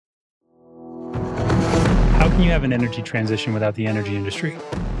can you have an energy transition without the energy industry?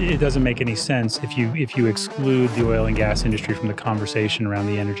 It doesn't make any sense if you exclude the oil and gas industry from the conversation around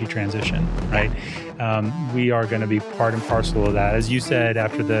the energy transition, right? We are going to be part and parcel of that. As you said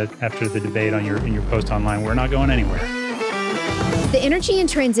after the debate in your post online, we're not going anywhere. The Energy and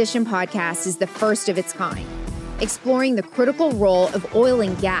Transition podcast is the first of its kind, exploring the critical role of oil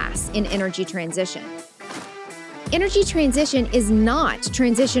and gas in energy transition. Energy transition is not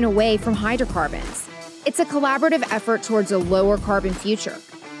transition away from hydrocarbons. It's a collaborative effort towards a lower carbon future.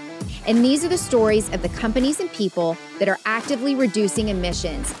 And these are the stories of the companies and people that are actively reducing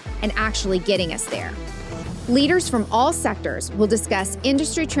emissions and actually getting us there. Leaders from all sectors will discuss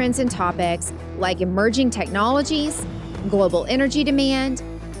industry trends and topics like emerging technologies, global energy demand,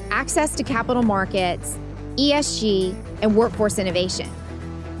 access to capital markets, ESG, and workforce innovation.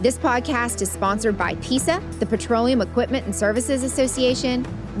 This podcast is sponsored by PISA, the Petroleum Equipment and Services Association,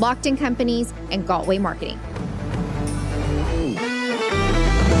 Lockton Companies, and Galtway Marketing.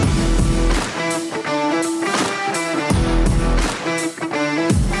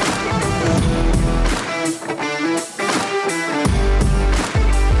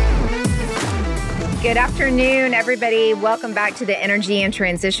 Good afternoon, everybody. Welcome back to the Energy and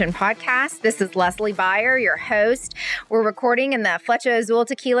Transition podcast. This is Leslie Beyer, your host. We're recording in the Flecha Azul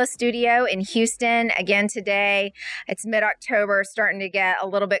Tequila studio in Houston again today. It's mid-October, starting to get a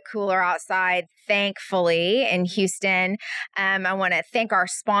little bit cooler outside, thankfully, in Houston. I want to thank our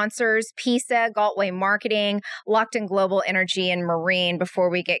sponsors, PISA, Galtway Marketing, Lockton Global Energy, and Marine before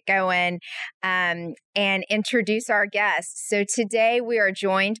we get going. And introduce our guests. So today we are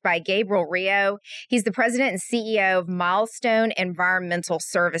joined by Gabriel Rio. He's the president and CEO of Milestone Environmental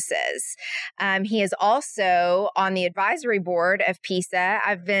Services. He is also on the advisory board of PISA.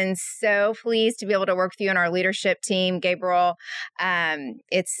 I've been so pleased to be able to work with you on our leadership team, Gabriel.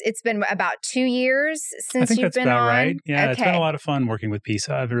 It's been about 2 years since you've been on. I think that's about right. Yeah, okay. It's been a lot of fun working with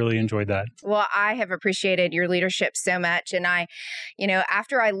PISA. I've really enjoyed that. Well, I have appreciated your leadership so much. And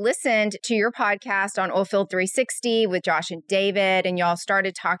after I listened to your podcast on Oilfield 360 with Josh and David, and y'all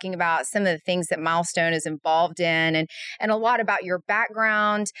started talking about some of the things that Milestone is involved in and a lot about your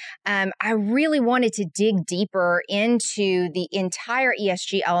background. I really wanted to dig deeper into the entire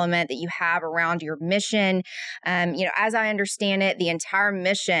ESG element that you have around your mission. As I understand it, the entire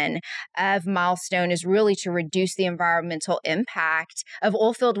mission of Milestone is really to reduce the environmental impact of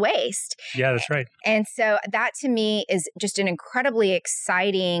oilfield waste. Yeah, that's right. And so that to me is just an incredibly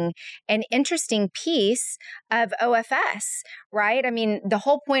exciting and interesting piece of OFS, right? I mean, the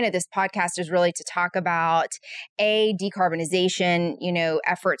whole point of this podcast is really to talk about decarbonization,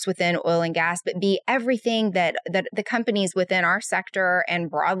 efforts within oil and gas, but B, everything that the companies within our sector and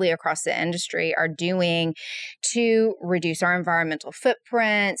broadly across the industry are doing to reduce our environmental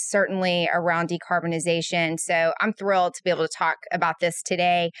footprint, certainly around decarbonization. So I'm thrilled to be able to talk about this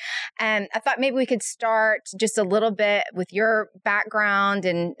today. And I thought maybe we could start just a little bit with your background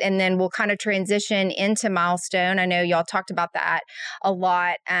and then we'll kind of transition into Milestone. I know y'all talked about that a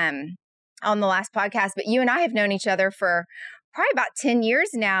lot on the last podcast, but you and I have known each other for probably about 10 years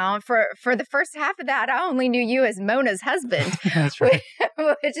now. For the first half of that, I only knew you as Mona's husband. That's right.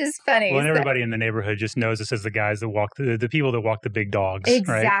 Which is funny. Well, and everybody in the neighborhood just knows us as the guys that walk, the people that walk the big dogs,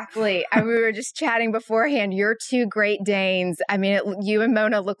 exactly. Right? We were just chatting beforehand. You're two Great Danes. I mean, you and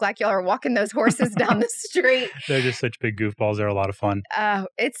Mona look like y'all are walking those horses down the street. They're just such big goofballs. They're a lot of fun. Oh,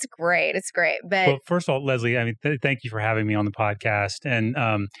 it's great. It's great. But well, first of all, Leslie, thank you for having me on the podcast. And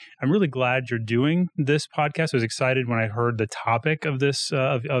I'm really glad you're doing this podcast. I was excited when I heard the topic of this,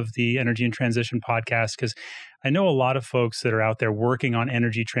 of the Energy and Transition podcast, because I know a lot of folks that are out there working on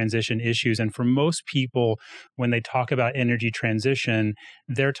energy transition issues. And for most people, when they talk about energy transition,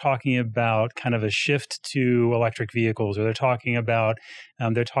 they're talking about kind of a shift to electric vehicles, or they're talking about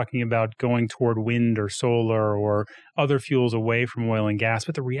going toward wind or solar or other fuels away from oil and gas.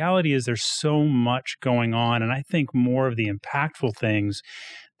 But the reality is there's so much going on. And I think more of the impactful things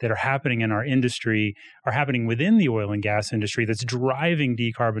that are happening in our industry are happening within the oil and gas industry that's driving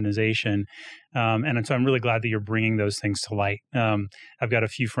decarbonization. And so I'm really glad that you're bringing those things to light. I've got a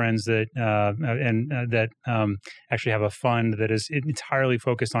few friends that actually have a fund that is entirely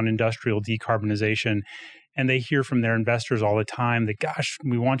focused on industrial decarbonization. And they hear from their investors all the time that, gosh,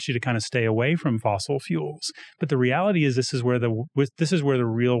 we want you to kind of stay away from fossil fuels. But the reality is this is where the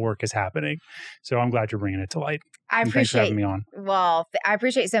real work is happening. So I'm glad you're bringing it to light. Thanks for having me on. Well, I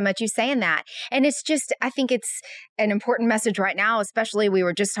appreciate so much you saying that. And it's just, I think it's an important message right now, especially we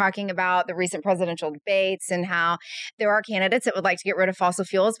were just talking about the recent recent presidential debates and how there are candidates that would like to get rid of fossil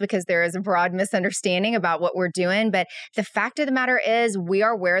fuels because there is a broad misunderstanding about what we're doing. But the fact of the matter is we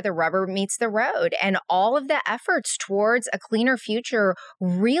are where the rubber meets the road, and all of the efforts towards a cleaner future,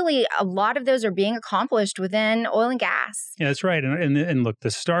 really a lot of those are being accomplished within oil and gas. Yeah, that's right. And look,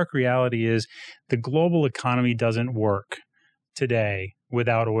 the stark reality is the global economy doesn't work today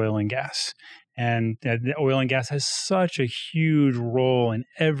without oil and gas. And the oil and gas has such a huge role in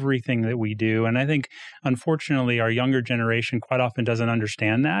everything that we do. And I think, unfortunately, our younger generation quite often doesn't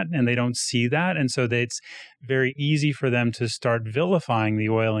understand that, and they don't see that. And so it's very easy for them to start vilifying the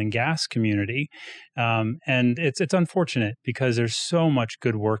oil and gas community. And it's unfortunate because there's so much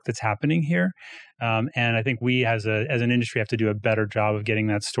good work that's happening here. And I think we as an industry have to do a better job of getting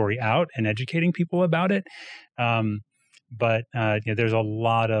that story out and educating people about it. But there's a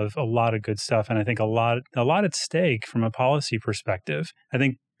lot of good stuff, and I think a lot at stake from a policy perspective. I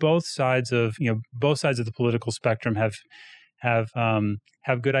think both sides of the political spectrum have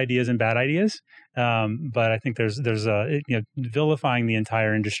good ideas and bad ideas. But I think there's vilifying the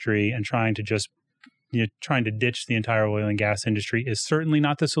entire industry and trying to ditch the entire oil and gas industry is certainly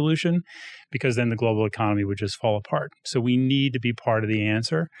not the solution, because then the global economy would just fall apart. So we need to be part of the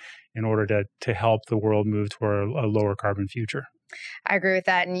answer in order to help the world move toward a lower carbon future. I agree with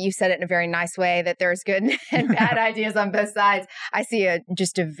that. And you said it in a very nice way that there's good and bad ideas on both sides. I see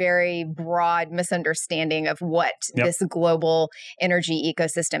just a very broad misunderstanding of what this global energy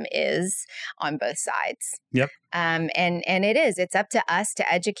ecosystem is on both sides. Yep. And it's up to us to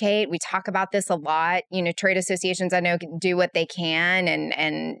educate. We talk about this a lot. Trade associations I know do what they can,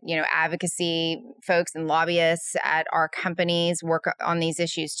 and advocacy folks and lobbyists at our companies work on these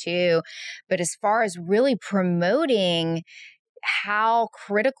issues too. But as far as really promoting how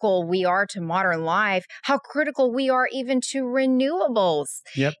critical we are to modern life, how critical we are even to renewables.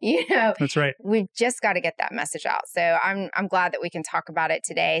 Yep. That's right. We've just got to get that message out. So I'm glad that we can talk about it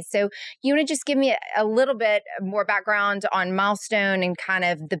today. So you want to just give me a little bit more background on Milestone and kind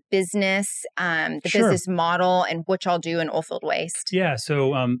of the business, business model, and what y'all do in oilfield waste? Yeah.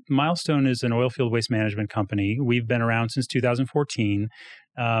 So Milestone is an oilfield waste management company. We've been around since 2014.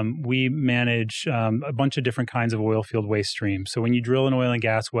 We manage a bunch of different kinds of oil field waste streams. So when you drill an oil and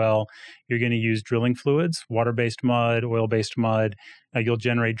gas well, you're going to use drilling fluids, water-based mud, oil-based mud. You'll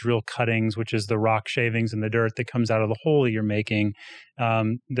generate drill cuttings, which is the rock shavings and the dirt that comes out of the hole that you're making.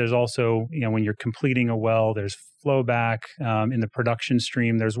 There's also, when you're completing a well, there's flow back. In the production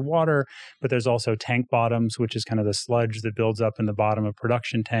stream, there's water, but there's also tank bottoms, which is kind of the sludge that builds up in the bottom of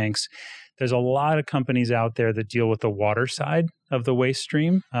production tanks. There's a lot of companies out there that deal with the water side of the waste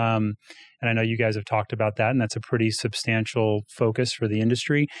stream. And I know you guys have talked about that, and that's a pretty substantial focus for the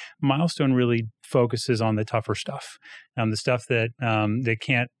industry. Milestone really focuses on the tougher stuff, the stuff that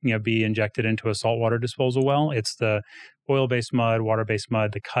can't be injected into a saltwater disposal well. It's the oil-based mud, water-based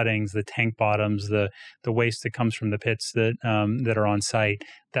mud, the cuttings, the tank bottoms, the waste that comes from the pits that are on site.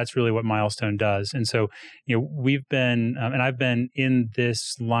 That's really what Milestone does. And so, we've been, and I've been in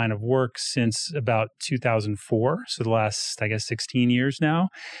this line of work since about 2004. So the last, 16 years now.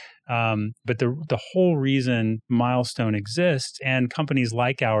 But the whole reason Milestone exists and companies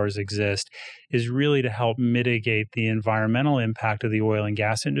like ours exist is really to help mitigate the environmental impact of the oil and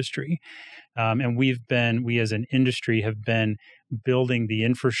gas industry. And we as an industry have been building the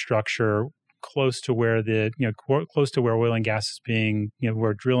infrastructure close to where oil and gas is being,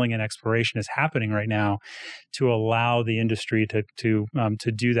 where drilling and exploration is happening right now, to allow the industry to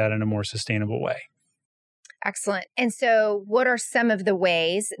do that in a more sustainable way. Excellent. And so what are some of the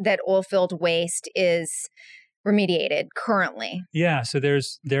ways that oilfield waste is remediated currently? Yeah, so there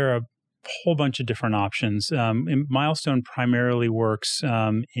are a whole bunch of different options. Milestone primarily works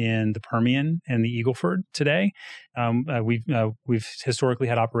in the Permian and the Eagle Ford today. We've historically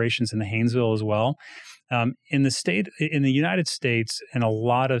had operations in the Haynesville as well. In the United States, and a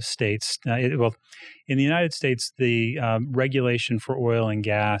lot of states, in the United States, the regulation for oil and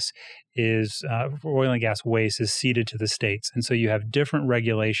gas waste is ceded to the states. And so you have different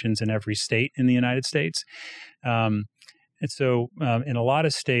regulations in every state in the United States. And so in a lot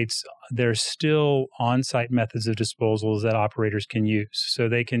of states, there's still on-site methods of disposals that operators can use. So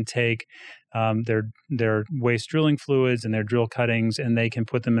they can take their waste drilling fluids and their drill cuttings, and they can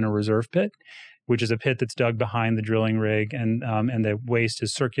put them in a reserve pit. which is a pit that's dug behind the drilling rig, and the waste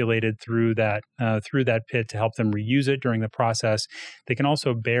is circulated through that pit to help them reuse it during the process. They can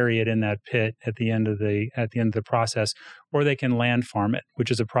also bury it in that pit at the end of the process, or they can land farm it,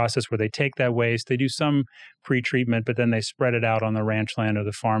 which is a process where they take that waste, they do some pre-treatment, but then they spread it out on the ranch land or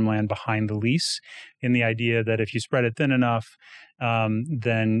the farmland behind the lease, in the idea that if you spread it thin enough,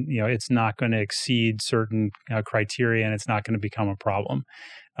 then it's not going to exceed certain criteria, and it's not going to become a problem.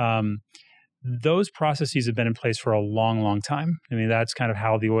 Those processes have been in place for a long, long time. I mean, that's kind of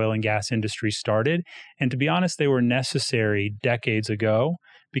how the oil and gas industry started. And to be honest, they were necessary decades ago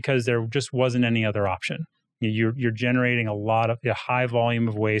because there just wasn't any other option. You're generating a high volume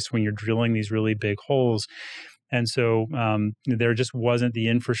of waste when you're drilling these really big holes. And so there just wasn't the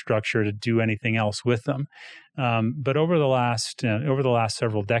infrastructure to do anything else with them. But over the last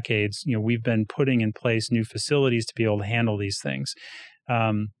several decades, we've been putting in place new facilities to be able to handle these things.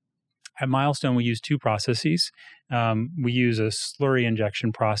 At Milestone, we use two processes. We use a slurry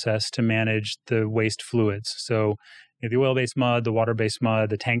injection process to manage the waste fluids. So the oil-based mud, the water-based mud,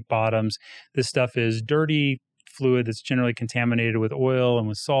 the tank bottoms, this stuff is dirty fluid that's generally contaminated with oil and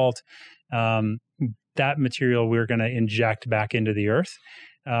with salt. That material we're going to inject back into the earth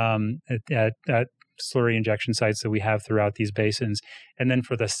at slurry injection sites that we have throughout these basins. And then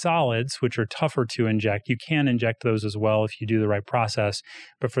for the solids, which are tougher to inject, you can inject those as well if you do the right process.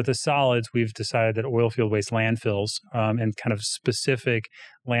 But for the solids, we've decided that oil field waste landfills and kind of specific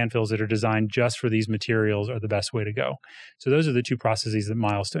landfills that are designed just for these materials are the best way to go. So those are the two processes that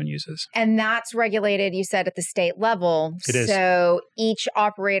Milestone uses. And that's regulated, you said, at the state level. It is. So each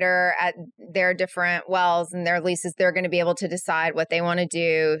operator at their different wells and their leases, they're going to be able to decide what they want to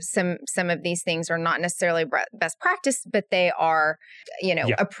do. Some of these things are not necessarily best practice, but they are,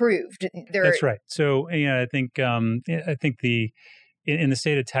 approved. That's right. So, I think in the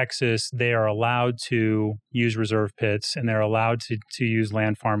state of Texas, they are allowed to use reserve pits and they're allowed to use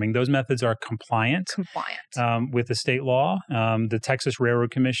land farming. Those methods are compliant with the state law. The Texas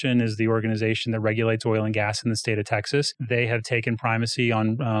Railroad Commission is the organization that regulates oil and gas in the state of Texas. They have taken primacy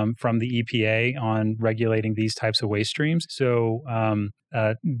from the EPA on regulating these types of waste streams. So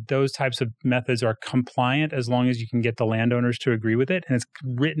those types of methods are compliant as long as you can get the landowners to agree with it. And it's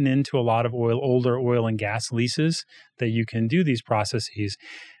written into a lot of older oil and gas leases that you can do these processes.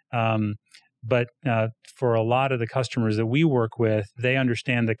 But for a lot of the customers that we work with, they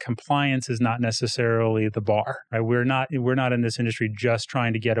understand that compliance is not necessarily the bar. Right? We're not in this industry just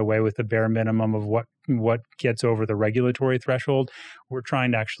trying to get away with the bare minimum of what gets over the regulatory threshold. We're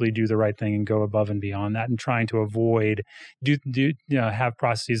trying to actually do the right thing and go above and beyond that, and trying to have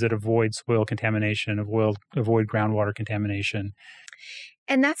processes that avoid soil contamination, avoid groundwater contamination.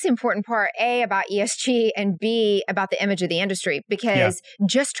 And that's the important part, A, about ESG, and B, about the image of the industry, because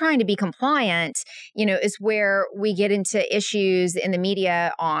just trying to be compliant, is where we get into issues in the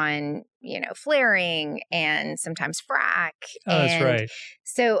media on, flaring and sometimes frack. That's right.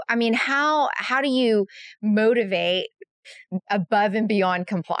 So, I mean, how do you motivate above and beyond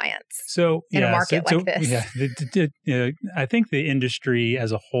compliance in a market like this? I think the industry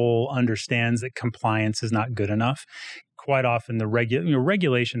as a whole understands that compliance is not good enough. Quite often, the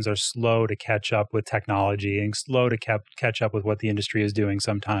regulations are slow to catch up with technology and slow to catch up with what the industry is doing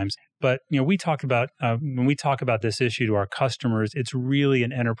sometimes. But we talk about when we talk about this issue to our customers, it's really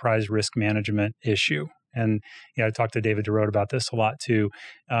an enterprise risk management issue. And I talked to David DeRoad about this a lot too.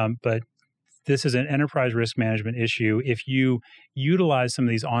 But this is an enterprise risk management issue. If you utilize some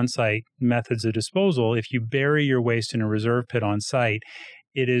of these on-site methods of disposal, if you bury your waste in a reserve pit on site,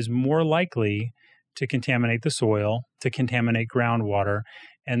 it is more likely to contaminate the soil, to contaminate groundwater,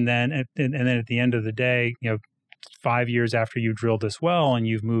 and then at the end of the day, 5 years after you drilled this well and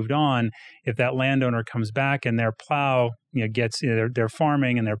you've moved on, if that landowner comes back and their plow they're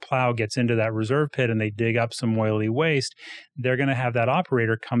farming and their plow gets into that reserve pit and they dig up some oily waste, they're going to have that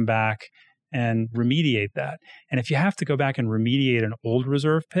operator come back and remediate that. And if you have to go back and remediate an old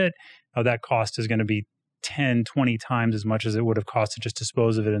reserve pit, that cost is going to be 10, 20 times as much as it would have cost to just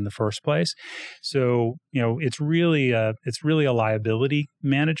dispose of it in the first place. So, it's really a liability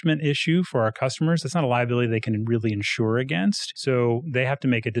management issue for our customers. It's not a liability they can really insure against. So they have to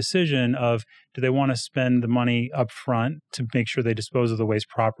make a decision of, do they want to spend the money up front to make sure they dispose of the waste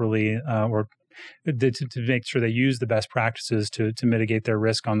properly, or to make sure they use the best practices to mitigate their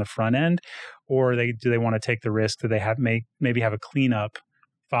risk on the front end, or do they want to take the risk that they maybe have a cleanup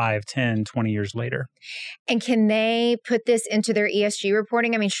 5, 10, 20 years later. And can they put this into their ESG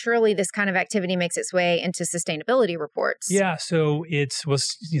reporting? I mean, surely this kind of activity makes its way into sustainability reports. Yeah, so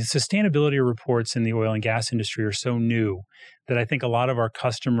sustainability reports in the oil and gas industry are so new that I think a lot of our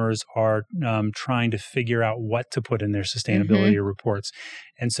customers are trying to figure out what to put in their sustainability reports.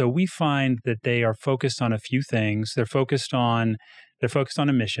 And so we find that they are focused on a few things. They're focused on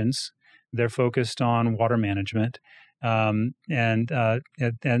emissions. They're focused on water management, and they're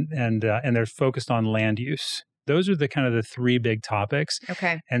focused on land use. Those are the kind of the three big topics.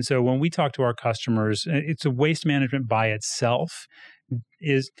 Okay. And so when we talk to our customers, it's waste management by itself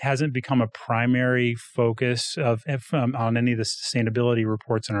hasn't become a primary focus on any of the sustainability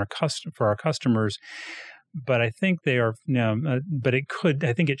reports for our customers. But I think they are, but it could.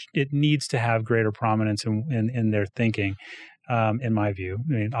 I think it needs to have greater prominence in their thinking. In my view,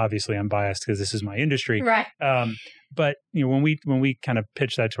 I mean, obviously I'm biased because this is my industry. Right. But when we kind of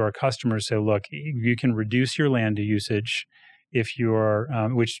pitch that to our customers, say, look, you can reduce your land usage if you're,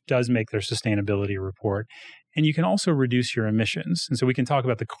 which does make their sustainability report, and you can also reduce your emissions. And so we can talk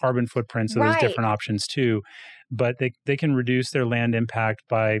about the carbon footprints of those different options too. But they can reduce their land impact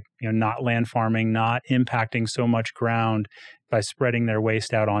by not land farming, not impacting so much ground, by spreading their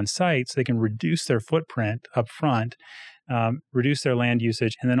waste out on site. So they can reduce their footprint up front. Reduce their land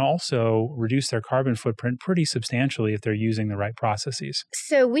usage, and then also reduce their carbon footprint pretty substantially if they're using the right processes.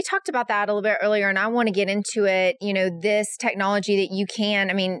 So we talked about that a little bit earlier, and I want to get into it. This technology that you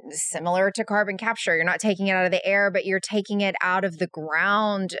can, similar to carbon capture, you're not taking it out of the air, but you're taking it out of the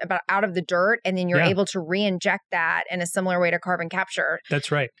ground, out of the dirt, and then you're able to re-inject that in a similar way to carbon capture.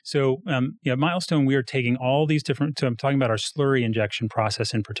 That's right. So, Milestone, we are taking all these different, so I'm talking about our slurry injection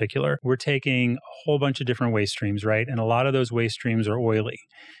process in particular. We're taking a whole bunch of different waste streams, right? And a lot of those waste streams are oily.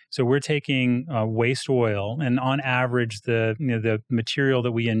 So we're taking waste oil, and on average, the material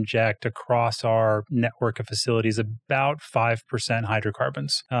that we inject across our network of facilities is about 5%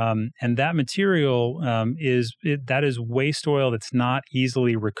 hydrocarbons, and that material is waste oil that's not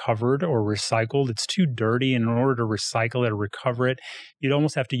easily recovered or recycled. It's too dirty, and in order to recycle it or recover it, you'd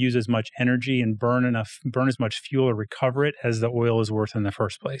almost have to use as much energy and burn as much fuel to recover it as the oil is worth in the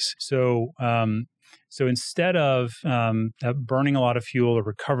first place. So instead of burning a lot of fuel to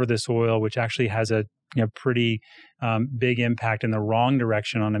recover this oil, which actually has a pretty big impact in the wrong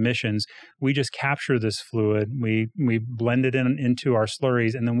direction on emissions, we just capture this fluid, we blend it into our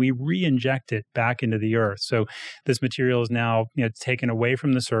slurries, and then we re-inject it back into the earth. So this material is now taken away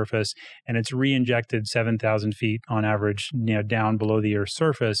from the surface, and it's re-injected 7,000 feet on average down below the Earth's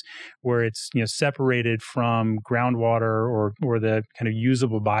surface, where it's separated from groundwater or the kind of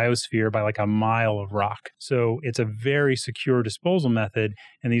usable biosphere by like a mile of rock. So it's a very secure disposal method,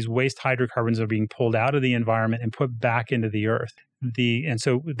 and these waste hydrocarbons are being pulled out of the environment and put back into the earth. And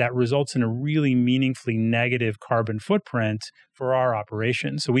so that results in a really meaningfully negative carbon footprint for our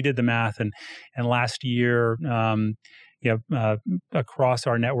operations. So we did the math, and last year, across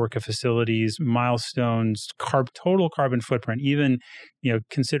our network of facilities, Milestone's total carbon footprint, even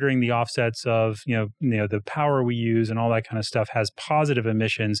considering the offsets of the power we use and all that kind of stuff, has positive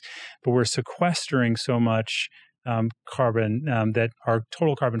emissions, but we're sequestering so much carbon that our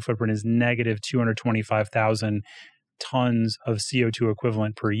total carbon footprint is negative 225,000 tons of CO2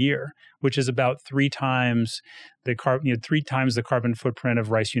 equivalent per year, which is about three times the carbon footprint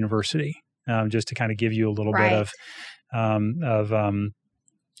of Rice University. Just to kind of give you a little bit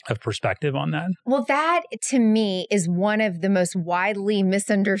of perspective on that. Well, that to me is one of the most widely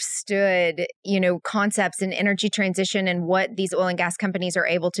misunderstood, concepts in energy transition and what these oil and gas companies are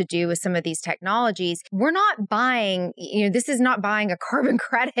able to do with some of these technologies. We're not buying, this is not buying a carbon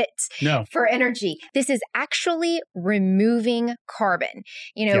credit for energy. This is actually removing carbon,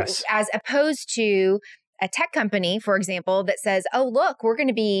 Yes. as opposed to a tech company, for example, that says, oh, look, we're going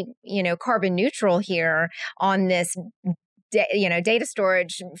to be, carbon neutral here on this, data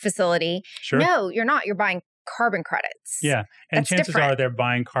storage facility. Sure. No, you're not. You're buying carbon credits. Yeah. And That's chances different. are they're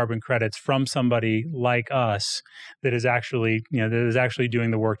buying carbon credits from somebody like us that is actually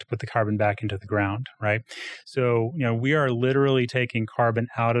doing the work to put the carbon back into the ground, right? So, we are literally taking carbon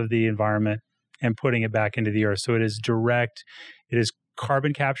out of the environment and putting it back into the earth. So it is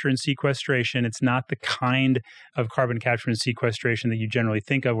carbon capture and sequestration. It's not the kind of carbon capture and sequestration that you generally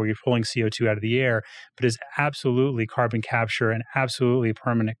think of where you're pulling CO2 out of the air, but it's absolutely carbon capture and absolutely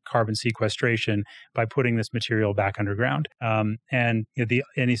permanent carbon sequestration by putting this material back underground. And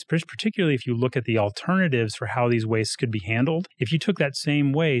particularly if you look at the alternatives for how these wastes could be handled, if you took that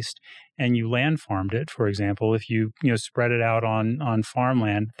same waste and you land farmed it, for example, if you spread it out on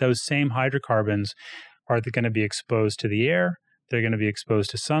farmland, those same hydrocarbons are going to be exposed to the air. They're going to be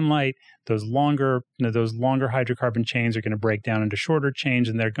exposed to sunlight. Those longer hydrocarbon chains are going to break down into shorter chains,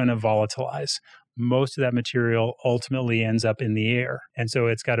 and they're going to volatilize. Most of that material ultimately ends up in the air. And so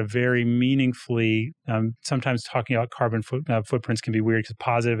it's got a very meaningfully, sometimes talking about carbon footprints can be weird because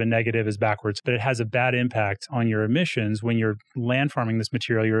positive and negative is backwards, but it has a bad impact on your emissions. When you're land farming this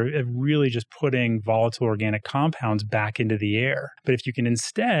material, you're really just putting volatile organic compounds back into the air. But if you can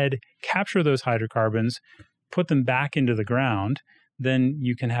instead capture those hydrocarbons, put them back into the ground, then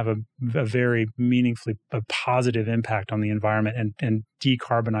you can have a very meaningfully positive impact on the environment and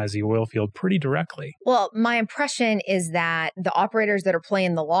decarbonize the oil field pretty directly. Well, my impression is that the operators that are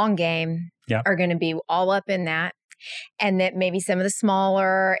playing the long game are going to be all up in that. And that maybe some of the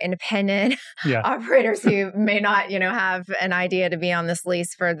smaller independent operators who may not, have an idea to be on this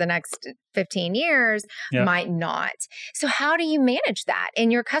lease for the next 15 years might not. So how do you manage that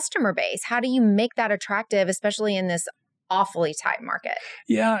in your customer base? How do you make that attractive, especially in this awfully tight market?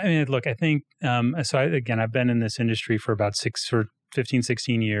 Yeah, I mean, look, I think, I've been in this industry for about 15,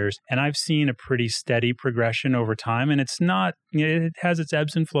 16 years, and I've seen a pretty steady progression over time. And it's not, it has its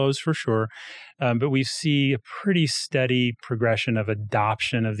ebbs and flows for sure, but we see a pretty steady progression of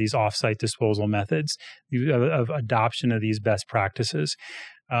adoption of these offsite disposal methods, of adoption of these best practices.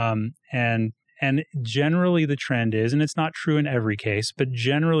 And generally the trend is, and it's not true in every case, but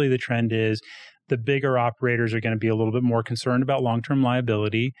generally the trend is, the bigger operators are going to be a little bit more concerned about long-term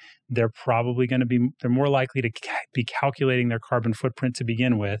liability. They're more likely to be calculating their carbon footprint to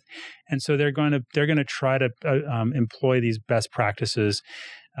begin with. And so they're going to try to employ these best practices.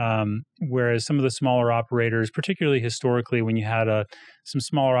 Whereas some of the smaller operators, particularly historically, when you had some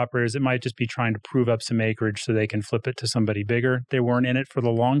smaller operators that might just be trying to prove up some acreage so they can flip it to somebody bigger, they weren't in it for the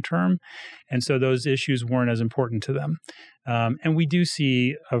long term. And so those issues weren't as important to them. And we do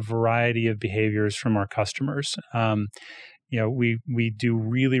see a variety of behaviors from our customers. We do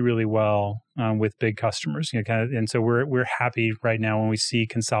really, really well with big customers, and so we're happy right now when we see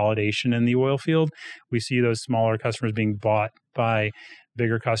consolidation in the oil field. We see those smaller customers being bought by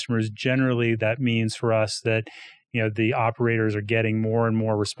bigger customers. Generally, that means for us that the operators are getting more and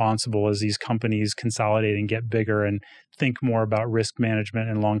more responsible as these companies consolidate and get bigger and think more about risk management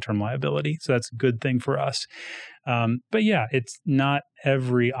and long-term liability. So that's a good thing for us. But yeah, it's not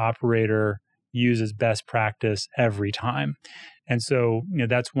every operator uses best practice every time. And so,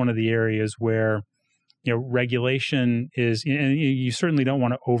 that's one of the areas where, regulation is, and you certainly don't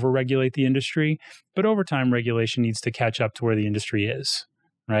want to over-regulate the industry, but over time, regulation needs to catch up to where the industry is,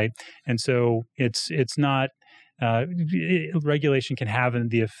 right? And so it's not, regulation can have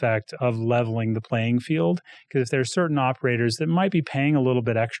the effect of leveling the playing field, because if there are certain operators that might be paying a little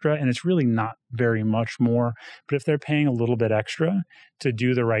bit extra, and it's really not very much more, but if they're paying a little bit extra to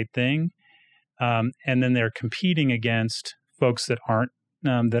do the right thing, and then they're competing against folks that aren't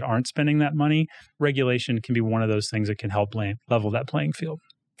spending that money, regulation can be one of those things that can help level that playing field.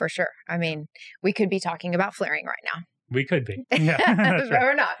 For sure. I mean, we could be talking about flaring right now. We could be. Yeah, that's right.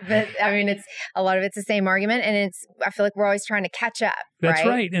 Or not. But I mean, it's a lot of it's the same argument. And I feel like we're always trying to catch up. That's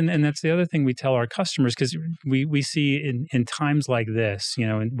right. And that's the other thing we tell our customers, because we see in times like this,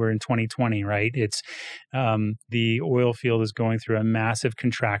 and we're in 2020, right? It's the oil field is going through a massive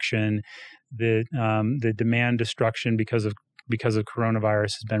contraction. The demand destruction because of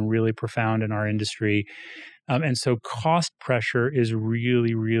coronavirus has been really profound in our industry. And so cost pressure is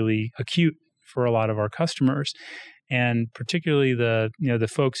really, really acute for a lot of our customers. And particularly the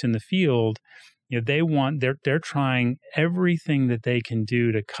folks in the field, they're trying everything that they can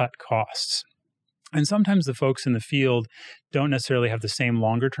do to cut costs. And sometimes the folks in the field don't necessarily have the same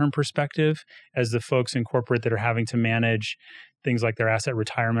longer term perspective as the folks in corporate that are having to manage things like their asset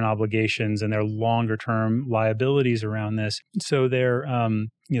retirement obligations and their longer term liabilities around this. So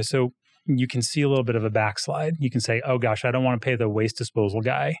so you can see a little bit of a backslide. You can say, oh gosh, I don't want to pay the waste disposal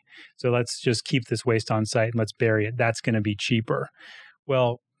guy, so let's just keep this waste on site and let's bury it. That's going to be cheaper.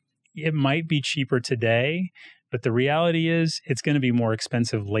 Well, it might be cheaper today, but the reality is it's going to be more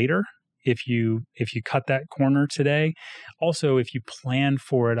expensive later if you cut that corner today. Also, if you plan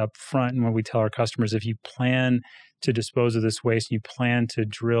for it up front, and what we tell our customers, if you plan to dispose of this waste, and you plan to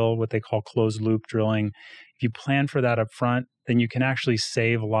drill what they call closed loop drilling, if you plan for that up front, then you can actually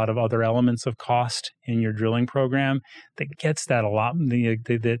save a lot of other elements of cost in your drilling program that gets that a lot,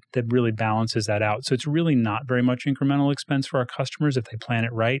 that really balances that out. So it's really not very much incremental expense for our customers if they plan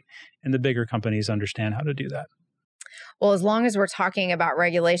it right, and the bigger companies understand how to do that. Well, as long as we're talking about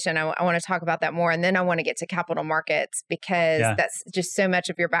regulation, I want to talk about that more. And then I want to get to capital markets because that's just so much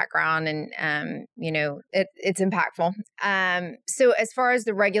of your background and, it's impactful. So as far as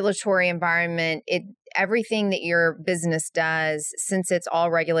the regulatory environment, everything that your business does, since it's all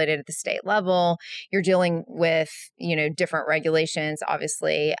regulated at the state level, you're dealing with, different regulations,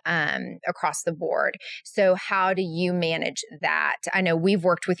 obviously, across the board. So how do you manage that? I know we've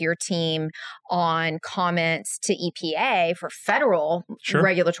worked with your team on comments to EPA for federal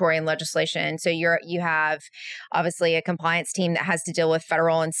regulatory and legislation. So you have obviously a compliance team that has to deal with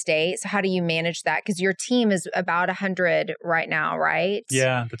federal and state. So how do you manage that? Because your team is about 100 right now, right?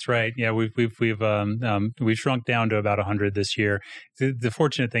 Yeah, that's right. Yeah, we've shrunk down to about 100 this year. The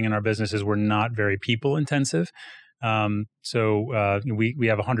fortunate thing in our business is we're not very people intensive. So we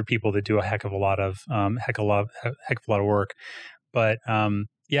have 100 people that do a heck of a lot of work. But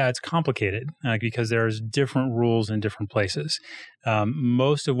it's complicated because there's different rules in different places.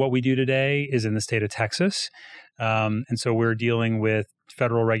 Most of what we do today is in the state of Texas. And so we're dealing with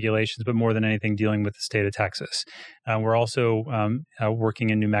federal regulations, but more than anything, dealing with the state of Texas. We're also working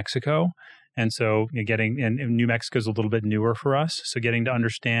in New Mexico. And so and New Mexico is a little bit newer for us. So getting to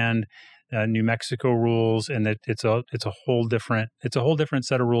understand New Mexico rules, and that it's a whole different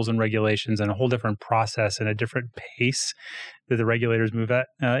set of rules and regulations, and a whole different process and a different pace that the regulators move at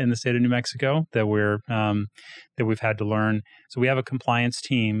in the state of New Mexico that we've had to learn. So we have a compliance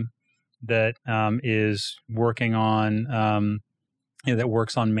team that is working on. That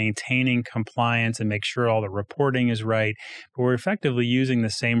works on maintaining compliance and make sure all the reporting is right. But we're effectively using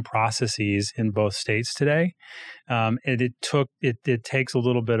the same processes in both states today. And it takes a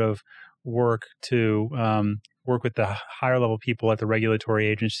little bit of work to work with the higher level people at the regulatory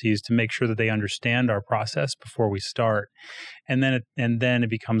agencies to make sure that they understand our process before we start. And then it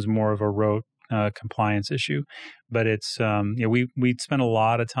becomes more of a rote compliance issue. But it's we spend a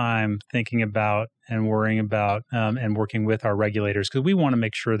lot of time thinking about and worrying about and working with our regulators, because we want to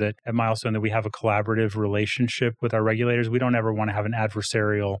make sure that at Milestone that we have a collaborative relationship with our regulators. We don't ever want to have an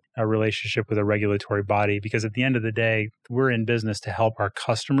adversarial relationship with a regulatory body, because at the end of the day, we're in business to help our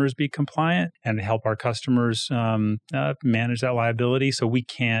customers be compliant and help our customers manage that liability. So we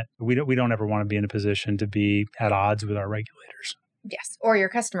don't ever want to be in a position to be at odds with our regulators. Yes. Or your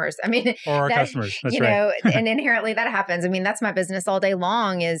customers. I mean, or our customers. That's right. And inherently that happens. I mean, that's my business all day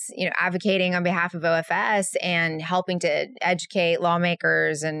long is, advocating on behalf of OFS and helping to educate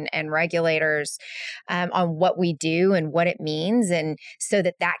lawmakers and regulators on what we do and what it means. And so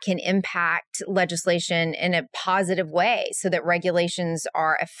that can impact legislation in a positive way so that regulations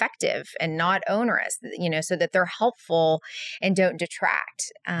are effective and not onerous, so that they're helpful and don't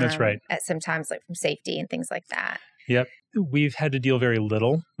detract. That's right. At sometimes like from safety and things like that. Yep. We've had to deal very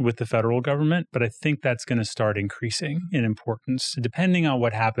little with the federal government, but I think that's going to start increasing in importance depending on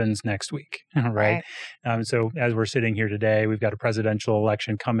what happens next week, right? So as we're sitting here today, we've got a presidential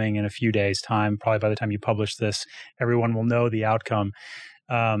election coming in a few days' time. Probably by the time you publish this, everyone will know the outcome.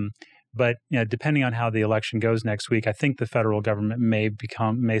 But depending on how the election goes next week, I think the federal government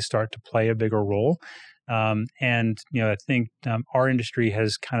may start to play a bigger role. I think our industry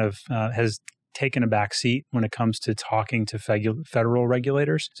has kind of has taken a back seat when it comes to talking to federal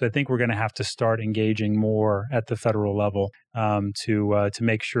regulators. So I think we're going to have to start engaging more at the federal level to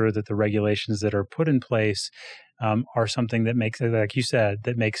make sure that the regulations that are put in place are something that makes, like you said,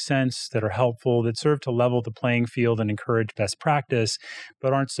 that makes sense, that are helpful, that serve to level the playing field and encourage best practice,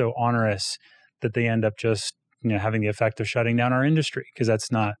 but aren't so onerous that they end up just having the effect of shutting down our industry, because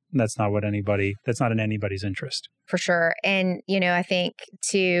that's not in anybody's interest. For sure. And, I think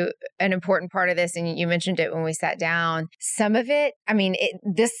too, an important part of this, and you mentioned it when we sat down, some of it, I mean,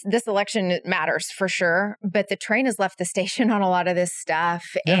 this election matters for sure, but the train has left the station on a lot of this stuff.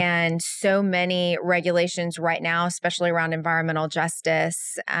 Yeah. And so many regulations right now, especially around environmental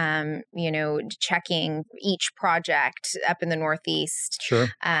justice, checking each project up in the Northeast, sure.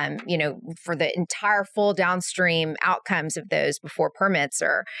 For the entire full downstream outcomes of those before permits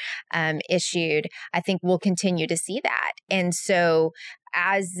are issued, I think we'll continue to see that. And so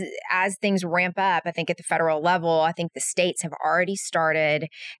as things ramp up, I think at the federal level, I think the states have already started,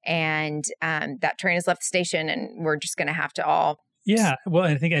 and that train has left the station, and we're just going to have to all. Yeah. Well,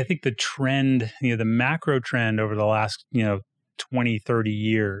 I think the trend, the macro trend over the last, 20, 30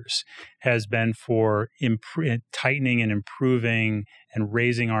 years has been for tightening and improving and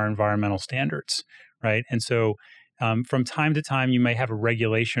raising our environmental standards, right? And so from time to time, you may have a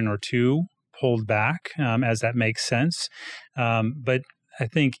regulation or two pulled back as that makes sense. But I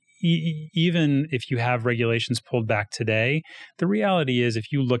think even if you have regulations pulled back today, the reality is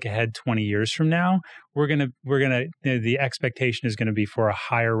if you look ahead 20 years from now, the expectation is going to be for a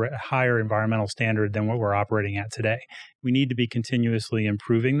higher environmental standard than what we're operating at today. We need to be continuously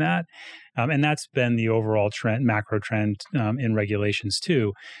improving that. And that's been the overall trend, macro trend in regulations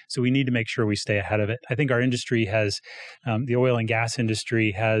too. So we need to make sure we stay ahead of it. I think our industry has, the oil and gas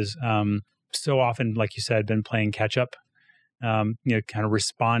industry has so often, like you said, been playing catch up. Kind of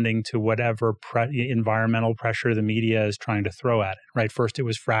responding to whatever environmental pressure the media is trying to throw at it, right? First it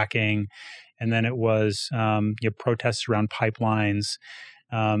was fracking, and then it was protests around pipelines.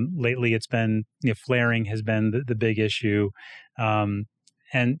 Lately it's been, flaring has been the big issue. And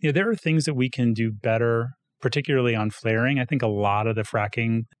there are things that we can do better, particularly on flaring. I think a lot of the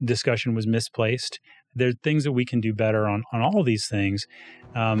fracking discussion was misplaced. There are things that we can do better on all of these things.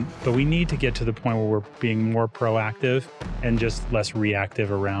 But we need to get to the point where we're being more proactive and just less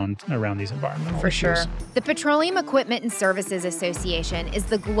reactive around these environmental issues. For sure. The Petroleum Equipment and Services Association is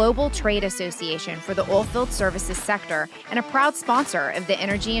the global trade association for the oilfield services sector and a proud sponsor of the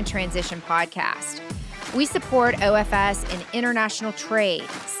Energy and Transition podcast. We support OFS in international trade,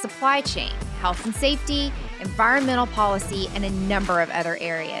 supply chain, health and safety, environmental policy, and a number of other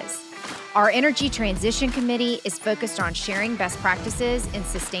areas. Our Energy Transition Committee is focused on sharing best practices in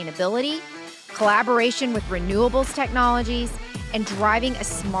sustainability, collaboration with renewables technologies, and driving a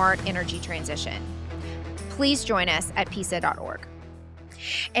smart energy transition. Please join us at PISA.org.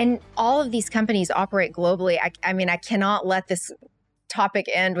 And all of these companies operate globally. I cannot let this topic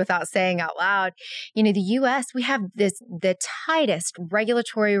end without saying out loud, the U.S., we have the tightest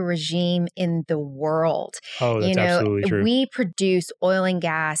regulatory regime in the world. Oh, that's absolutely true. We produce oil and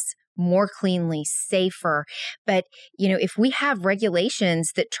gas more cleanly, safer. But, if we have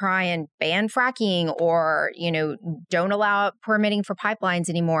regulations that try and ban fracking or, don't allow permitting for pipelines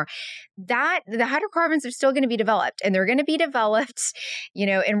anymore, that the hydrocarbons are still going to be developed, and they're going to be developed,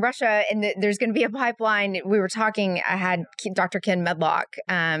 in Russia. And there's going to be a pipeline. We were talking, I had Dr. Ken Medlock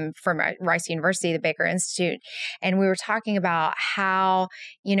from Rice University, the Baker Institute, and we were talking about how,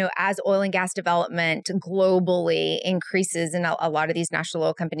 as oil and gas development globally increases in a lot of these national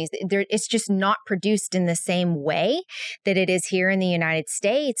oil companies, it's just not produced in the same way that it is here in the United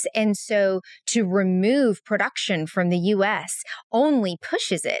States. And so to remove production from the U.S. only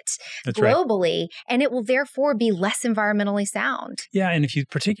pushes it globally, and it will therefore be less environmentally sound. Yeah, and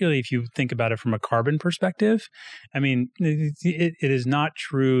particularly if you think about it from a carbon perspective, it is not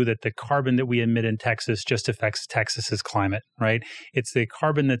true that the carbon that we emit in Texas just affects Texas's climate, right? It's the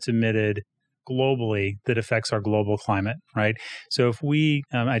carbon that's emitted globally that affects our global climate, right? So if we,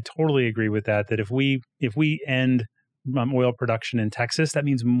 I totally agree with that if we end oil production in Texas, that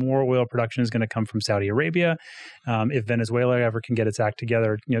means more oil production is going to come from Saudi Arabia. If Venezuela ever can get its act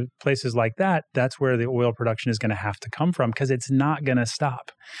together, places like that, that's where the oil production is going to have to come from, because it's not going to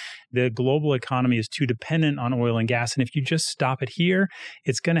stop. The global economy is too dependent on oil and gas. And if you just stop it here,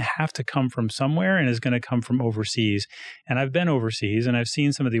 it's going to have to come from somewhere, and it's going to come from overseas. And I've been overseas, and I've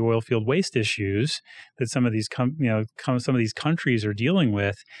seen some of the oil field waste issues that some of these some of these countries are dealing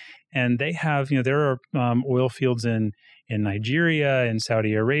with. And they have, there are oil fields in Nigeria, in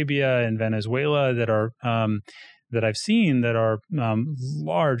Saudi Arabia, in Venezuela that are that I've seen that are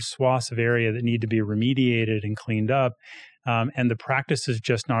large swaths of area that need to be remediated and cleaned up. And the practices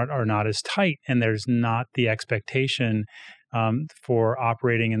just are not as tight, and there's not the expectation for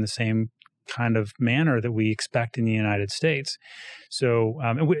operating in the same kind of manner that we expect in the United States. So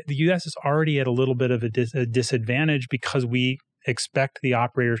the U.S. is already at a little bit of a disadvantage because we expect the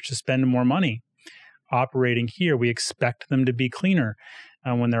operators to spend more money operating here. We expect them to be cleaner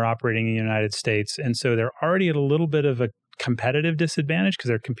when they're operating in the United States. And so they're already at a little bit of a competitive disadvantage because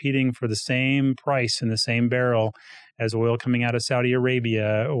they're competing for the same price in the same barrel as oil coming out of Saudi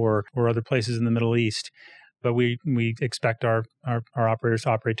Arabia or other places in the Middle East. But we expect our operators to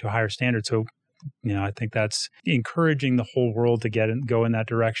operate to a higher standard. So, I think that's encouraging the whole world to go in that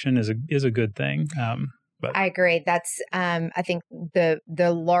direction is a good thing. But I agree. That's, I think the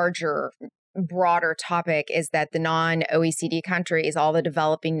larger, broader topic is that the non-OECD countries, all the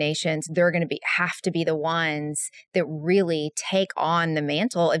developing nations, they're going to have to be the ones that really take on the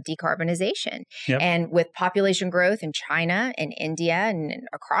mantle of decarbonization. Yep. And with population growth in China and India and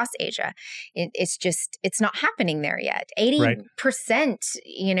across Asia, it's not happening there yet. 80%,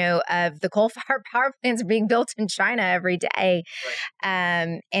 of the coal-fired power plants are being built in China every day.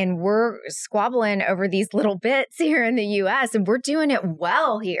 Right. And we're squabbling over these little bits here in the U.S., and we're doing it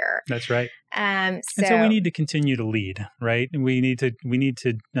well here. That's right. And so we need to continue to lead, right? And we need to,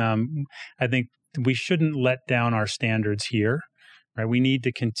 I think we shouldn't let down our standards here. right? We need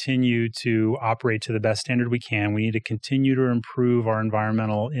to continue to operate to the best standard we can. We need to continue to improve our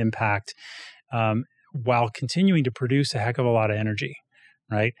environmental impact while continuing to produce a heck of a lot of energy,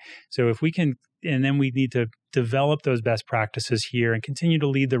 right? So if we can, and then we need to develop those best practices here and continue to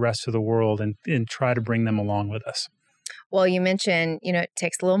lead the rest of the world and try to bring them along with us. Well, you mentioned, it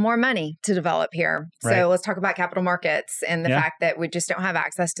takes a little more money to develop here. So Right. let's talk about capital markets and the fact that we just don't have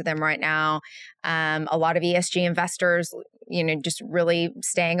access to them right now. A lot of ESG investors, just really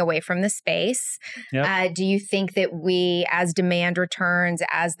staying away from the space. Yep. Do you think that we, as demand returns,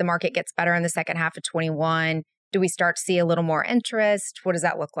 as the market gets better in the second half of 21, do we start to see a little more interest? What does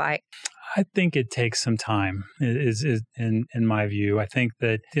that look like? I think it takes some time, is in my view. I think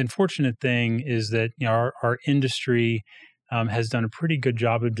that the unfortunate thing is that our industry has done a pretty good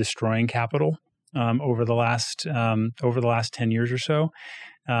job of destroying capital over the last 10 years or so,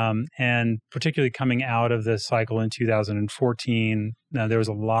 and particularly coming out of the cycle in 2014, there was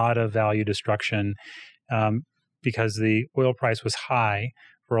a lot of value destruction because the oil price was high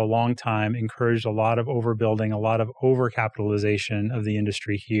for a long time, encouraged a lot of overbuilding, a lot of overcapitalization of the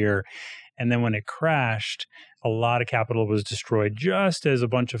industry here. And then when it crashed, a lot of capital was destroyed just as a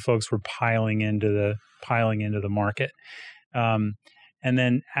bunch of folks were piling into the market. And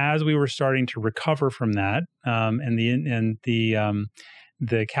then as we were starting to recover from that, and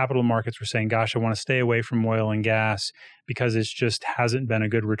the capital markets were saying, gosh, I want to stay away from oil and gas because it just hasn't been a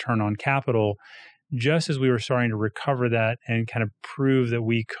good return on capital. Just as we were starting to recover that and kind of prove that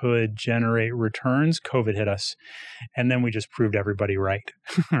we could generate returns, COVID hit us. And then we just proved everybody right,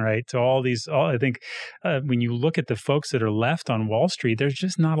 right? So I think when you look at the folks that are left on Wall Street, there's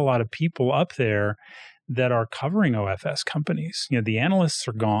just not a lot of people up there that are covering OFS companies. The analysts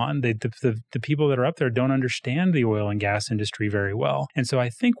are gone. The people that are up there don't understand the oil and gas industry very well. And so I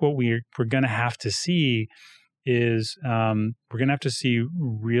think what we're going to have to see is we're going to have to see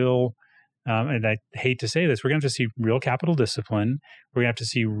real and I hate to say this, we're going to have to see real capital discipline. We're going to have to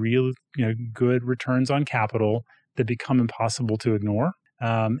see real, good returns on capital that become impossible to ignore.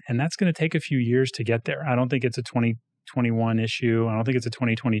 And that's going to take a few years to get there. I don't think it's a 2021 issue. I don't think it's a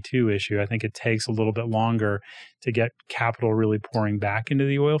 2022 issue. I think it takes a little bit longer to get capital really pouring back into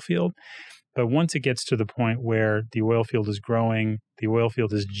the oil field. But once it gets to the point where the oil field is growing, the oil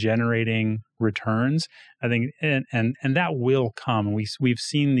field is generating returns, I think, and that will come. We've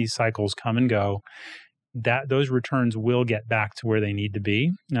seen these cycles come and go. That those returns will get back to where they need to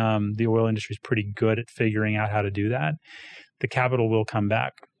be. The oil industry is pretty good at figuring out how to do that. The capital will come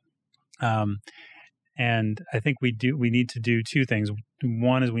back. And I think we need to do two things.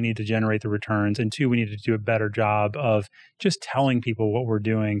 One is we need to generate the returns, and two, we need to do a better job of just telling people what we're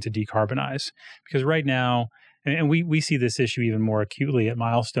doing to decarbonize. Because right now, and we see this issue even more acutely at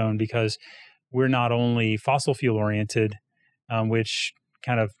Milestone because we're not only fossil fuel oriented, which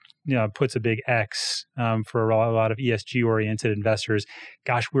kind of puts a big X for a lot of ESG oriented investors.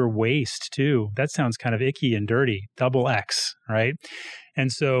 Gosh, we're waste too. That sounds kind of icky and dirty. Double X, right?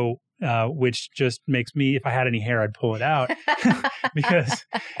 And so which just makes me, if I had any hair, I'd pull it out because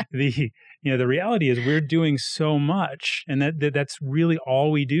the reality is we're doing so much, and that's really all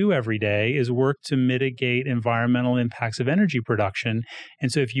we do every day is work to mitigate environmental impacts of energy production.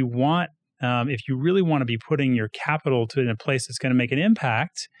 And so if you really want to be putting your capital in a place that's going to make an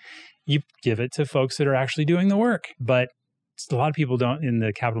impact, you give it to folks that are actually doing the work. But a lot of people in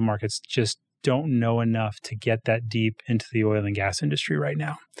the capital markets just don't know enough to get that deep into the oil and gas industry right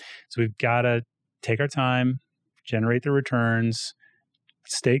now. So we've got to take our time, generate the returns,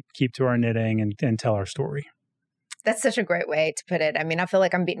 keep to our knitting, and tell our story. That's such a great way to put it. I mean, I feel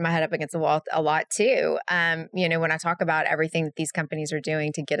like I'm beating my head up against the wall a lot too. When I talk about everything that these companies are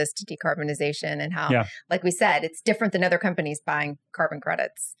doing to get us to decarbonization and how, like we said, it's different than other companies buying carbon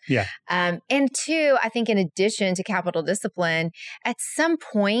credits. Yeah. And two, I think in addition to capital discipline, at some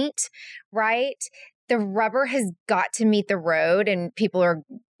point, right, the rubber has got to meet the road, and people are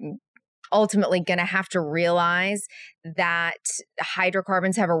ultimately going to have to realize that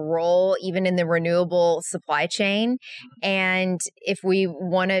hydrocarbons have a role even in the renewable supply chain. And if we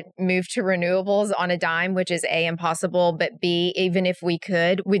want to move to renewables on a dime, which is A, impossible, but B, even if we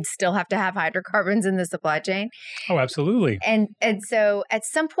could, we'd still have to have hydrocarbons in the supply chain. Oh, absolutely. And so at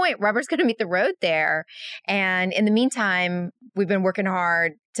some point, rubber's going to meet the road there. And in the meantime, we've been working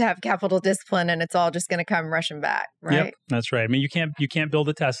hard to have capital discipline, and it's all just going to come rushing back, right? Yep, that's right. I mean, you can't build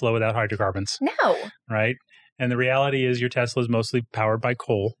a Tesla without hydrocarbons. No. Right? And the reality is your Tesla is mostly powered by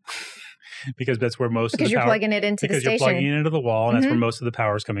coal. because that's where most because of the you're power, plugging it into the because station. you're plugging it into the wall, and that's where most of the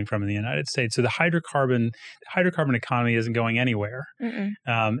power is coming from in the United States. So the hydrocarbon economy isn't going anywhere.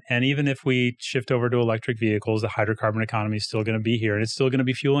 And even if we shift over to electric vehicles, the hydrocarbon economy is still going to be here, and it's still going to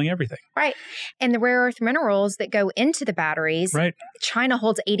be fueling everything. Right. And the rare earth minerals that go into the batteries, right. China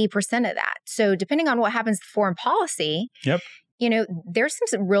holds 80% of that. So depending on what happens to foreign policy, yep. There's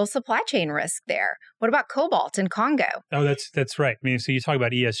some real supply chain risk there. What about cobalt in Congo? Oh, that's right. I mean, so you talk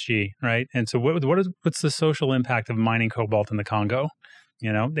about ESG, right? And so what's the social impact of mining cobalt in the Congo?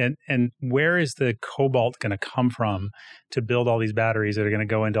 And where is the cobalt going to come from to build all these batteries that are going to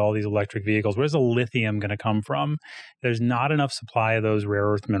go into all these electric vehicles? Where's the lithium going to come from? There's not enough supply of those rare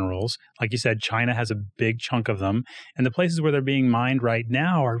earth minerals. Like you said, China has a big chunk of them. And the places where they're being mined right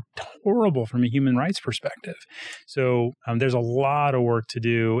now are horrible from a human rights perspective. So there's a lot of work to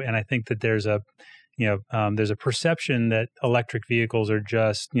do. And I think that there's a perception that electric vehicles are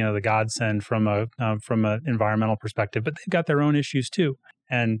just, the godsend from an environmental perspective, but they've got their own issues too.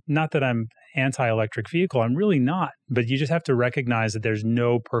 And not that I'm anti-electric vehicle, I'm really not. But you just have to recognize that there's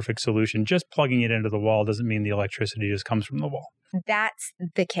no perfect solution. Just plugging it into the wall doesn't mean the electricity just comes from the wall. That's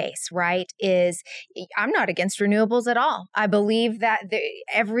the case, right? I'm not against renewables at all. I believe that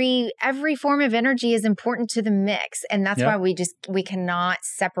every form of energy is important to the mix. And that's why we cannot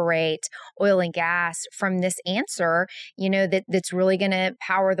separate oil and gas from this answer, that's really going to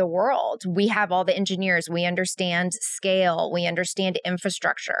power the world. We have all the engineers. We understand scale. We understand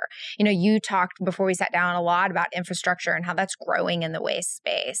infrastructure. You talked before we sat down a lot about infrastructure and how that's growing in the waste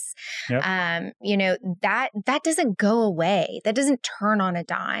space. Yep. That doesn't go away. That doesn't turn on a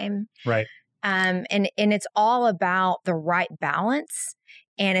dime. Right. And it's all about the right balance,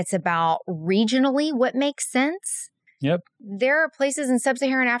 and it's about regionally what makes sense. Yep. There are places in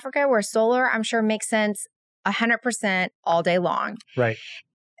sub-Saharan Africa where solar, I'm sure, makes sense 100% all day long. Right.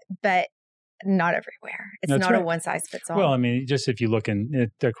 But not everywhere. It's not a one size fits all. Well, I mean, just if you look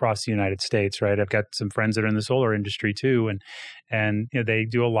across the United States, right? I've got some friends that are in the solar industry too, and they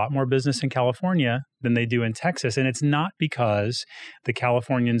do a lot more business in California than they do in Texas, and it's not because the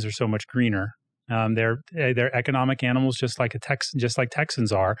Californians are so much greener. They're economic animals, just like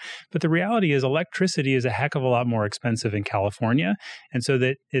Texans are. But the reality is, electricity is a heck of a lot more expensive in California, and so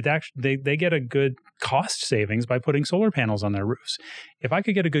that they get a good cost savings by putting solar panels on their roofs. If I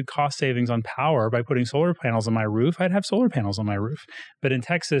could get a good cost savings on power by putting solar panels on my roof, I'd have solar panels on my roof. But in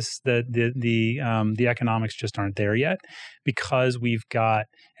Texas, the economics just aren't there yet, because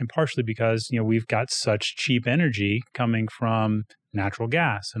and partially because we've got such cheap energy coming from natural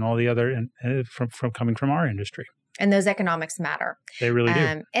gas and all the other from coming from our industry. And those economics matter. They really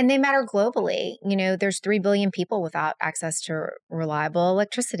do. And they matter globally. There's 3 billion people without access to reliable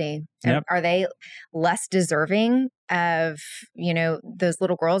electricity. Yep. Are they less deserving of, those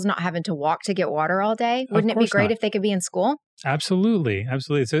little girls not having to walk to get water all day? Wouldn't it be great if they could be in school? Absolutely.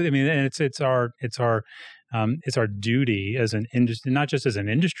 Absolutely. So, I mean, it's our duty as an industry, not just as an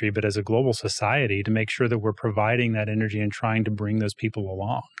industry, but as a global society, to make sure that we're providing that energy and trying to bring those people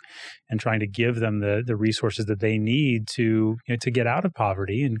along and trying to give them the resources that they need to get out of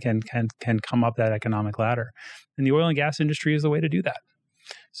poverty and can come up that economic ladder. And the oil and gas industry is the way to do that.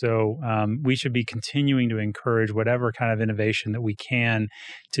 So we should be continuing to encourage whatever kind of innovation that we can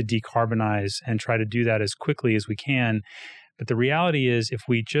to decarbonize and try to do that as quickly as we can. But the reality is, if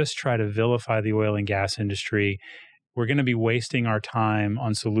we just try to vilify the oil and gas industry, we're going to be wasting our time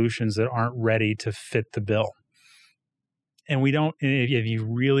on solutions that aren't ready to fit the bill. And if you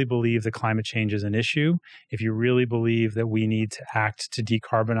really believe that climate change is an issue, if you really believe that we need to act to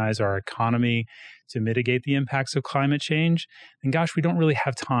decarbonize our economy to mitigate the impacts of climate change, then gosh, we don't really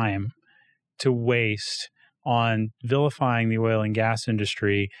have time to waste on vilifying the oil and gas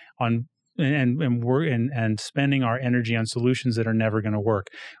industry, and spending our energy on solutions that are never going to work.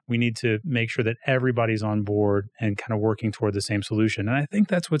 We need to make sure that everybody's on board and kind of working toward the same solution. And I think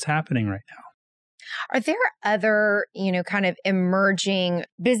that's what's happening right now. Are there other, kind of emerging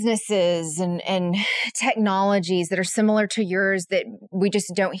businesses and technologies that are similar to yours that we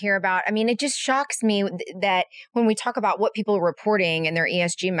just don't hear about? I mean, it just shocks me that when we talk about what people are reporting in their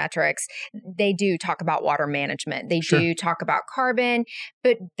ESG metrics, they do talk about water management. They do talk about carbon,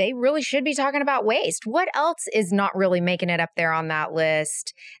 but they really should be talking about waste. What else is not really making it up there on that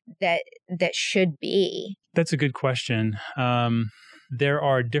list that should be? That's a good question. There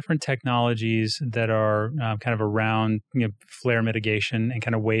are different technologies that are kind of around flare mitigation and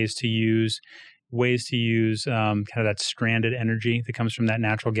kind of ways to use kind of that stranded energy that comes from that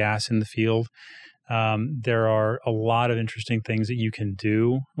natural gas in the field. There are a lot of interesting things that you can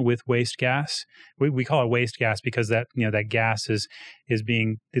do with waste gas. We call it waste gas because that gas is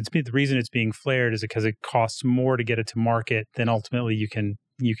the reason it's being flared is because it costs more to get it to market than ultimately you can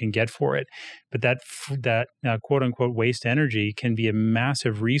get for it. But that quote unquote waste energy can be a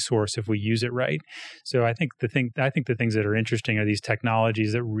massive resource if we use it right. So I think the things that are interesting are these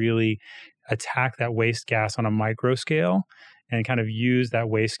technologies that really attack that waste gas on a micro scale and kind of use that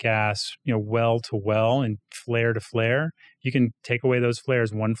waste gas, well to well and flare to flare. You can take away those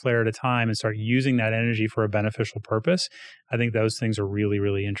flares one flare at a time and start using that energy for a beneficial purpose. I think those things are really,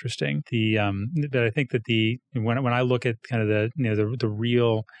 really interesting. But I think that when I look at kind of the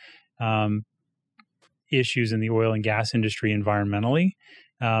real issues in the oil and gas industry environmentally,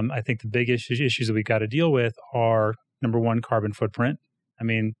 I think the big issues that we've got to deal with are, number one, carbon footprint. I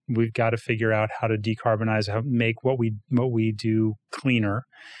mean, we've got to figure out how to decarbonize, how to make what we do cleaner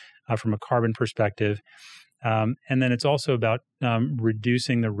from a carbon perspective. And then it's also about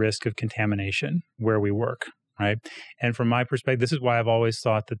reducing the risk of contamination where we work, right? And from my perspective, this is why I've always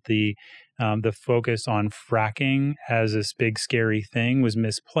thought that the focus on fracking as this big scary thing was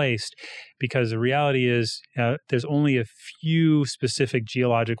misplaced, because the reality is there's only a few specific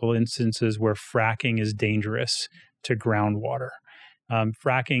geological instances where fracking is dangerous to groundwater.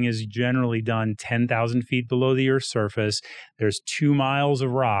 Fracking is generally done 10,000 feet below the Earth's surface. There's 2 miles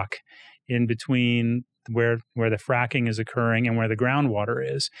of rock in between where the fracking is occurring and where the groundwater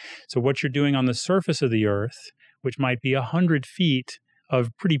is. So what you're doing on the surface of the Earth, which might be 100 feet of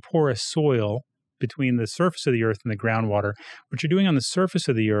pretty porous soil between the surface of the Earth and the groundwater, what you're doing on the surface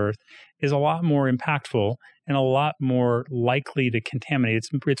of the Earth is a lot more impactful and a lot more likely to contaminate.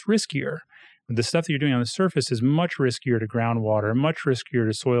 It's riskier. The stuff that you're doing on the surface is much riskier to groundwater, much riskier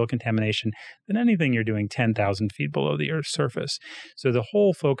to soil contamination than anything you're doing 10,000 feet below the Earth's surface. So the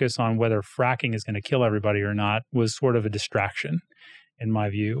whole focus on whether fracking is going to kill everybody or not was sort of a distraction, in my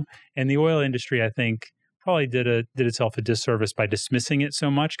view. And the oil industry, I think, probably did itself a disservice by dismissing it so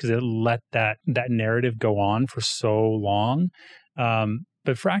much because it let that narrative go on for so long.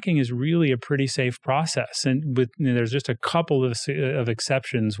 But fracking is really a pretty safe process, and there's just a couple of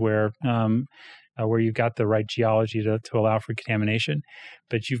exceptions where you've got the right geology to allow for contamination,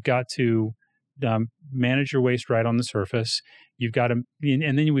 but you've got to manage your waste right on the surface. You've got to,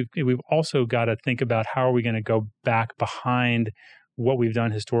 and then we've also got to think about how are we going to go back behind what we've done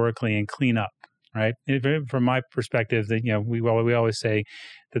historically and clean up. Right. From my perspective, that we always say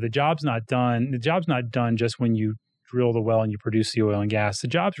that the job's not done. The job's not done just when you drill the well and you produce the oil and gas. The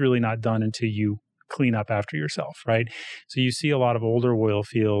job's really not done until you clean up after yourself, right? So you see a lot of older oil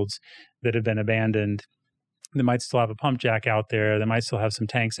fields that have been abandoned. They might still have a pump jack out there. They might still have some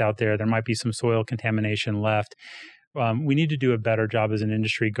tanks out there. There might be some soil contamination left. We need to do a better job as an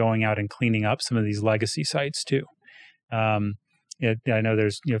industry going out and cleaning up some of these legacy sites too. I know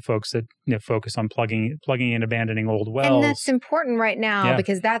there's folks that focus on plugging and abandoning old wells, and that's important right now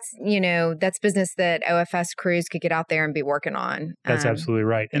because that's business that OFS crews could get out there and be working on. That's absolutely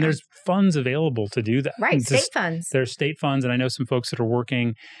right, and there's funds available to do that. Right, state funds. There's state funds, and I know some folks that are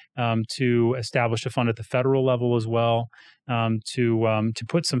working to establish a fund at the federal level as well to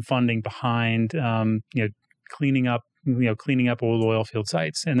put some funding behind cleaning up old oil field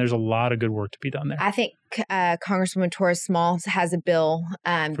sites. And there's a lot of good work to be done there. I think Congresswoman Torres Small has a bill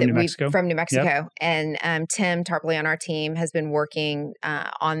from New Mexico. Yep. And Tim Tarpley on our team has been working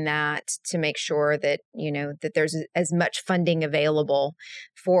on that to make sure that, that there's as much funding available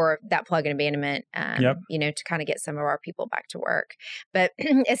for that plug and abandonment, to kind of get some of our people back to work. But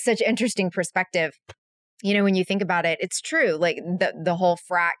it's such an interesting perspective. When you think about it, it's true. Like the whole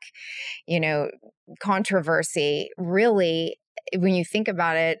frack, controversy really, when you think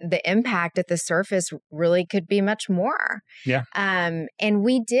about it, the impact at the surface really could be much more. Yeah. And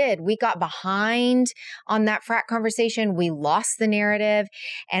we got behind on that frack conversation. We lost the narrative.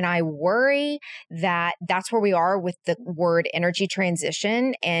 And I worry that that's where we are with the word energy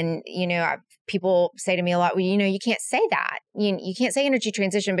transition. And, people say to me a lot, well, you can't say that. You can't say energy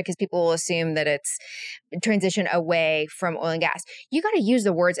transition because people will assume that it's transition away from oil and gas. You got to use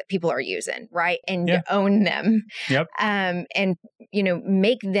the words that people are using, right? And own them. Yep. And,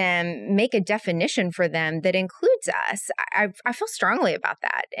 make a definition for them that includes us. I feel strongly about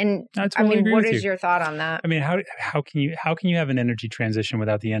that. And what is your thought on that? I mean, how can you have an energy transition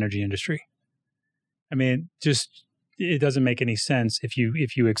without the energy industry? I mean, it doesn't make any sense if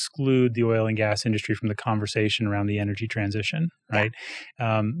you exclude the oil and gas industry from the conversation around the energy transition, right?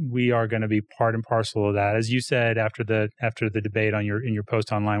 Yeah. We are going to be part and parcel of that. As you said after the debate in your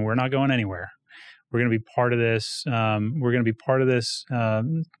post online, we're not going anywhere. We're going to be part of this. We're going to be part of this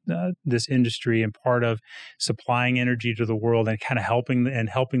this industry and part of supplying energy to the world and kind of helping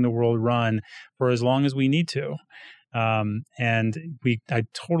the world run for as long as we need to. I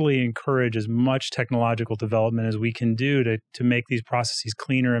totally encourage as much technological development as we can do to make these processes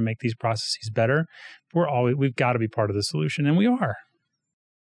cleaner and make these processes better. We've got to be part of the solution, and we are.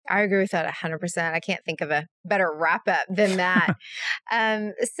 I agree with that 100%. I can't think of a better wrap up than that.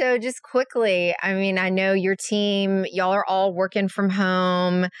 So just quickly, I mean, I know your team, y'all are all working from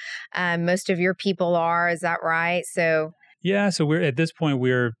home. Most of your people are, is that right? So yeah, so we're at this point,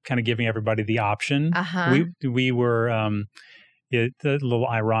 we're kind of giving everybody the option. We were it's a little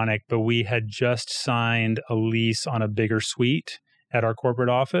ironic, but we had just signed a lease on a bigger suite at our corporate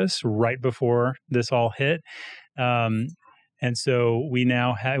office right before this all hit. And so we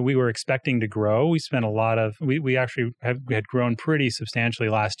were expecting to grow. We spent we had grown pretty substantially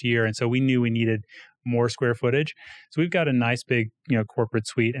last year. And so we knew we needed more square footage. So we've got a nice big, corporate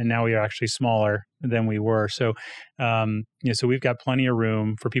suite, and now we are actually smaller than we were. So, so we've got plenty of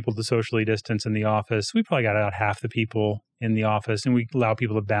room for people to socially distance in the office. We probably got about half the people in the office, and we allow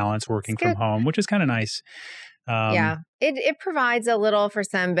people to balance working from home, which is kind of nice. Yeah, it provides a little for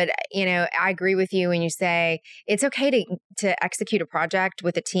some, but I agree with you when you say it's okay to execute a project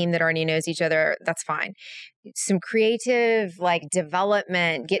with a team that already knows each other. That's fine. Some creative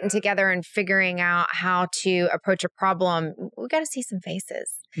development, getting together and figuring out how to approach a problem. We got to see some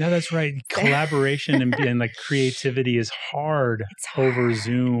faces. No, that's right. Collaboration and creativity is hard over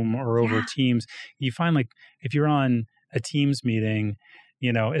Zoom or over Teams. You find if you're on a Teams meeting,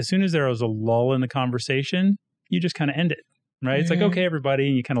 as soon as there was a lull in the conversation, you just kind of end it, right? It's okay, everybody,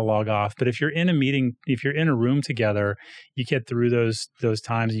 and you kind of log off. But if you're in a meeting, if you're in a room together, you get through those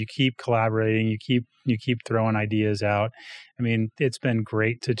times. You keep collaborating. You keep throwing ideas out. I mean, it's been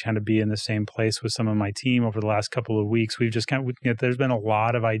great to kind of be in the same place with some of my team over the last couple of weeks. We've just there's been a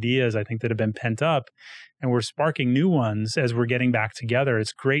lot of ideas, I think, that have been pent up, and we're sparking new ones as we're getting back together.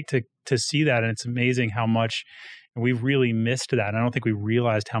 It's great to see that, and it's amazing how much we've really missed that. I don't think we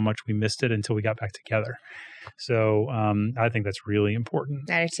realized how much we missed it until we got back together. So I think that's really important.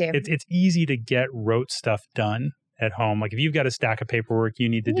 I do too. It's easy to get rote stuff done at home. If you've got a stack of paperwork you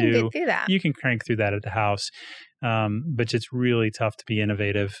need to do, you can crank through that at the house. But it's really tough to be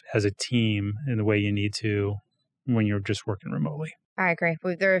innovative as a team in the way you need to when you're just working remotely. I agree.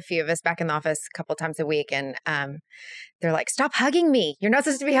 There are a few of us back in the office a couple times a week, and they're like, "Stop hugging me! You're not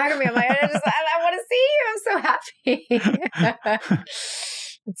supposed to be hugging me." I'm like, I want to see you. I'm so happy.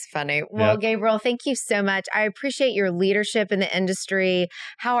 It's funny. Well, Gabriel, thank you so much. I appreciate your leadership in the industry,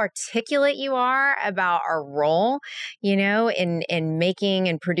 how articulate you are about our role, in making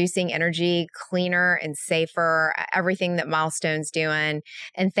and producing energy cleaner and safer, everything that Milestone's doing.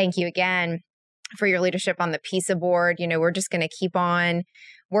 And thank you again for your leadership on the PISA board. We're just going to keep on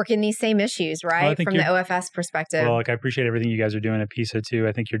working these same issues, right? From the OFS perspective. Well, I appreciate everything you guys are doing at PISA too.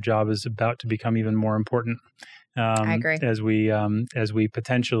 I think your job is about to become even more important. I agree. As we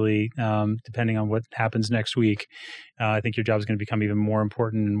potentially, depending on what happens next week, I think your job is going to become even more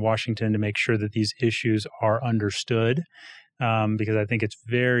important in Washington to make sure that these issues are understood. Because I think it's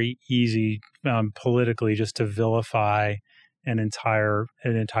very easy politically just to vilify an entire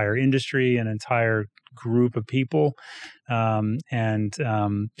industry, an entire group of people. It's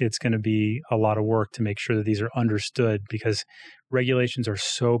going to be a lot of work to make sure that these are understood, because regulations are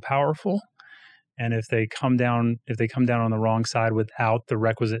so powerful. And if they come down on the wrong side without the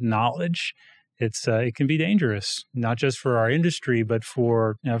requisite knowledge, it can be dangerous, not just for our industry, but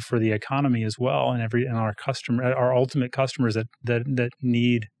for the economy as well, and our ultimate customers that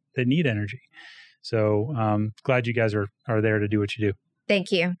need energy. So glad you guys are there to do what you do.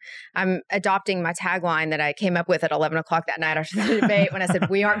 Thank you. I'm adopting my tagline that I came up with at 11 o'clock that night after the debate when I said,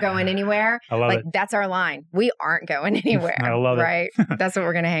 "We aren't going anywhere." I love it. That's our line. We aren't going anywhere. I love it. Right? That's what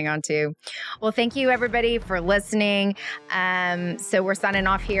we're going to hang on to. Well, thank you everybody for listening. So we're signing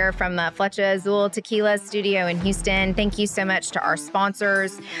off here from the Flecha Azul Tequila studio in Houston. Thank you so much to our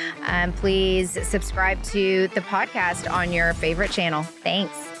sponsors. Please subscribe to the podcast on your favorite channel.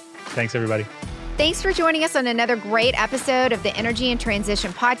 Thanks. Thanks, everybody. Thanks for joining us on another great episode of the Energy and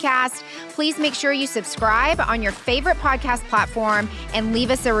Transition Podcast. Please make sure you subscribe on your favorite podcast platform and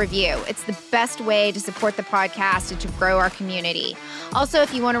leave us a review. It's the best way to support the podcast and to grow our community. Also,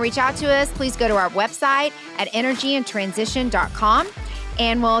 if you want to reach out to us, please go to our website at energyandtransition.com,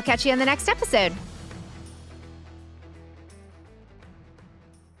 and we'll catch you in the next episode.